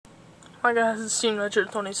Hi guys, it's Team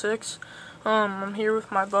Richard 26. I'm here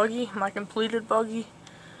with my buggy, my completed buggy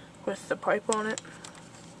with the pipe on it.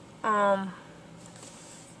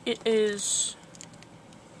 It is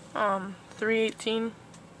 3:18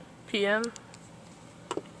 p.m.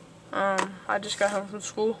 I just got home from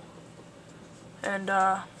school, and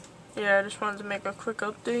yeah, I just wanted to make a quick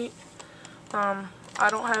update. I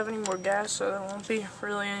don't have any more gas, so there won't be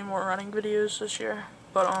really any more running videos this year.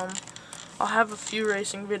 But I'll have a few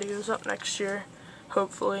racing videos up next year,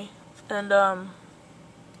 hopefully. And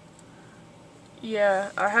yeah,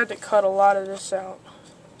 I had to cut a lot of this out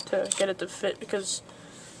to get it to fit because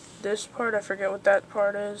this part, I forget what that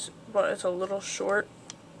part is, but it's a little short.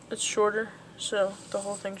 It's shorter, so the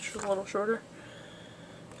whole thing's just a little shorter.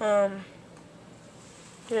 Yeah,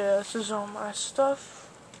 this is all my stuff.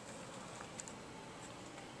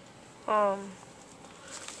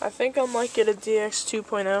 I think I might get a DX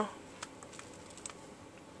 2.0.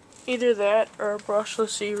 Either that or a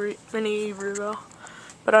brushless mini Rubel,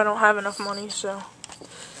 but I don't have enough money, so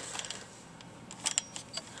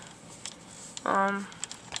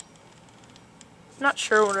not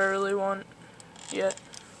sure what I really want yet.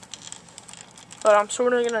 But I'm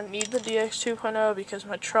sort of gonna need the DX 2.0 because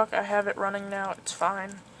my truck, I have it running now. It's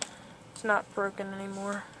fine. It's not broken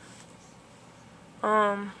anymore.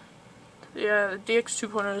 Yeah, the DX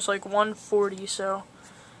 2.0 is like $140, so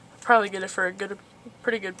I'll probably get it for a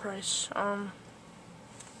pretty good price. Yeah,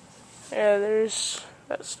 there's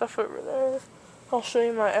that stuff over there. I'll show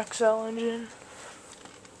you my XL engine.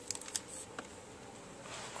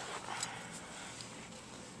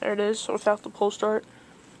 There it is, without the pull start,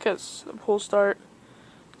 because the pull start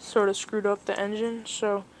sort of screwed up the engine,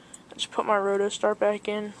 so I just put my roto start back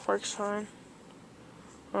in, works fine.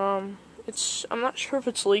 I'm not sure if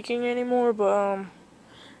it's leaking anymore, but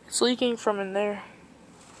it's leaking from in there.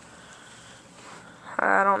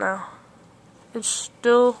 I don't know. It's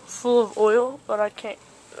still full of oil, but I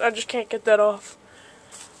just can't get that off.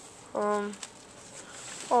 All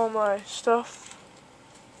my stuff,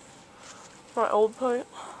 my old pipe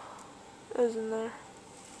is in there.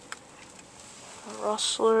 A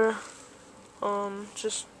rustler,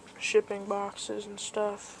 just shipping boxes and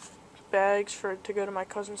stuff, bags to go to my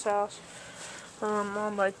cousin's house, all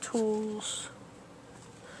my tools,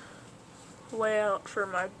 layout for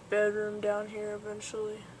my bedroom down here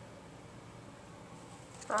eventually,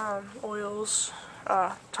 oils,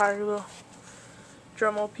 tire wheel,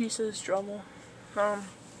 Dremel pieces,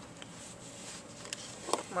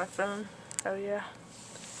 my phone, oh yeah.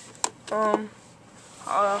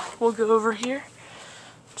 We'll go over here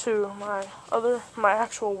to my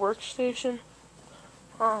actual workstation.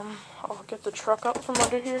 I'll get the truck up from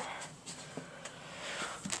under here,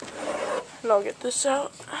 and I'll get this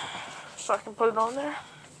out so I can put it on there.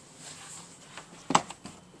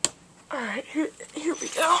 Alright, here we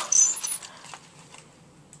go.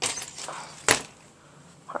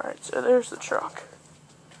 Alright, so there's the truck.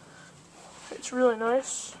 It's really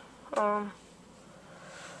nice.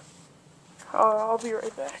 I'll be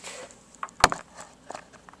right back.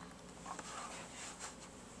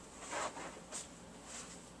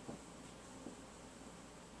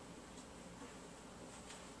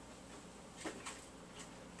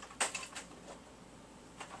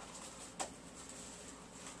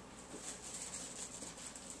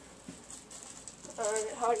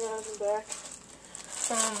 Alright, hi guys, I'm back.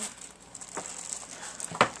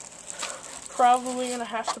 Probably gonna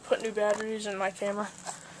have to put new batteries in my camera.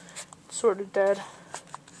 It's sort of dead.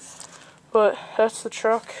 But that's the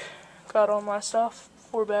truck. Got all my stuff.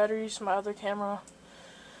 4 batteries, my other camera.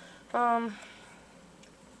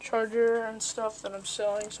 Charger and stuff that I'm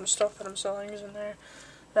selling. Some stuff that I'm selling is in there.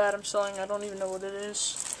 That I'm selling, I don't even know what it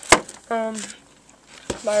is.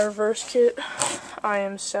 My reverse kit I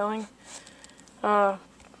am selling.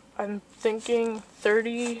 I'm thinking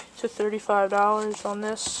 $30 to $35 on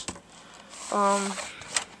this.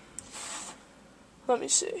 Let me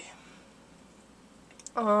see.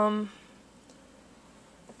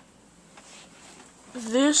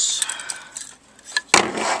 This,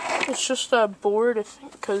 it's just a board,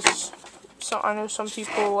 because I know some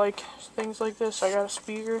people like things like this. I got a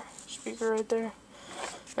speaker right there,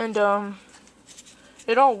 and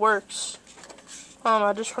it all works.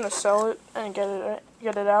 I just want to sell it and get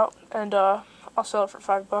it out, and I'll sell it for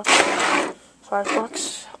 $5.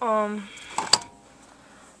 $5.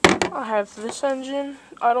 I have this engine.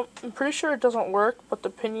 I'm pretty sure it doesn't work, but the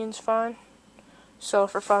pinion's fine. Sell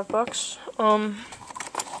it for $5.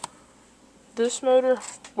 This motor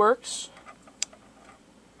works.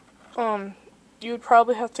 You would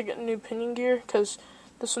probably have to get new pinion gear because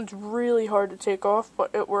this one's really hard to take off,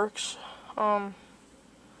 but it works.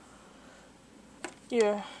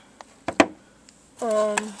 yeah. What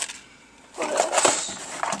else?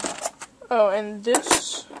 Oh, and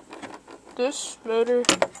this motor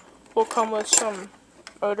will come with some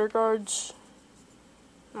motor guards.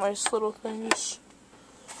 Nice little things.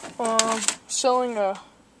 Selling a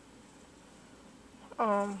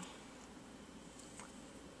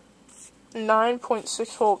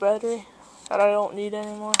 9.6 volt battery that I don't need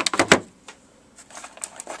anymore.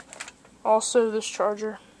 Also this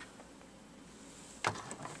charger.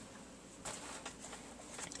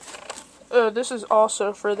 This is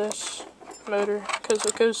also for this motor because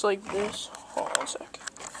it goes like this. Hold on a sec.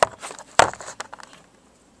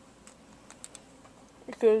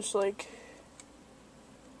 It goes like